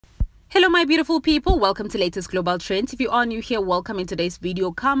Hello my beautiful people, welcome to latest global trends. If you are new here, welcome in today's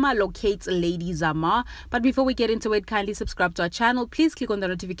video. Karma locates Lady Zamar. But before we get into it, kindly subscribe to our channel. Please click on the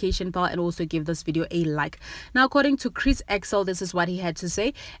notification bell and also give this video a like. Now, according to Chris Excel, this is what he had to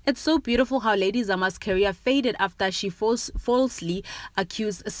say. It's so beautiful how Lady Zamar's career faded after she falsely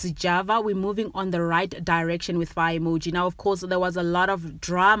accused Sijava. We're moving on the right direction with fire emoji. Now, of course, there was a lot of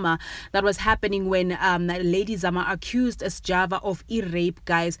drama that was happening when Lady Zamar accused Sijava of rape,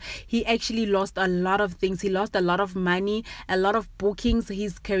 guys. He actually lost a lot of things. He lost a lot of money, a lot of bookings.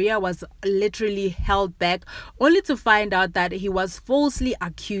 His career was literally held back, only to find out that he was falsely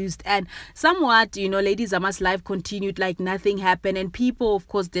accused. And somewhat, Lady Zamar's life continued like nothing happened. And people, of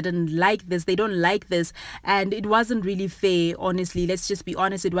course, didn't like this. They don't like this. And it wasn't really fair, honestly. Let's just be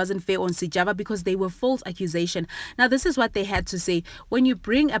honest. It wasn't fair on Sijava because they were false accusation. Now, this is what they had to say. When you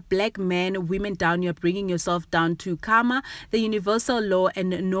bring a black man, women down, you're bringing yourself down to karma, the universal law, and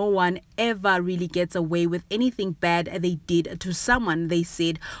no one ever really gets away with anything bad they did to someone, they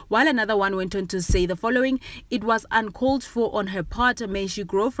said. While another one went on to say the following: it was uncalled for on her part. May she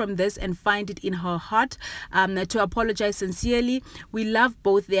grow from this and find it in her heart to apologize sincerely. We love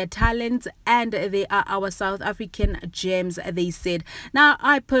both their talents and they are our South African gems, they said. Now,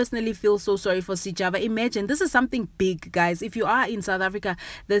 I personally feel so sorry for Sijava. Imagine, this is something big, guys. If you are in South Africa,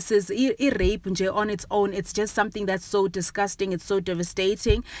 this is rape on its own. It's just something that's so disgusting. It's so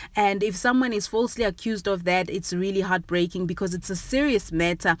devastating. And if someone is falsely accused of that, it's really heartbreaking because it's a serious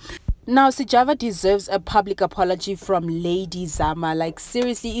matter. Now, Sijava deserves a public apology from Lady Zamar. Like,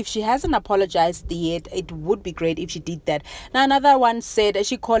 seriously, if she hasn't apologized yet, it would be great if she did that. Now, another one said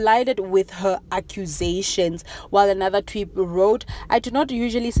she collided with her accusations, while another tweet wrote, I do not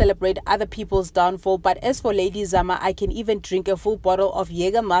usually celebrate other people's downfall, but as for Lady Zamar, I can even drink a full bottle of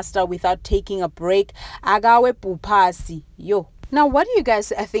Jägermeister without taking a break. Agawe pupasi. Yo. Now, what do you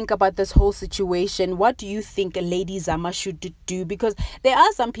guys think about this whole situation? What do you think Lady Zamar should do? Because there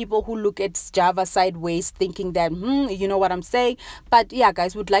are some people who look at Java sideways thinking that, you know what I'm saying? But yeah,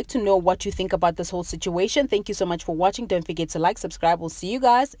 guys, would like to know what you think about this whole situation. Thank you so much for watching. Don't forget to like, subscribe. We'll see you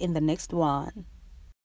guys in the next one.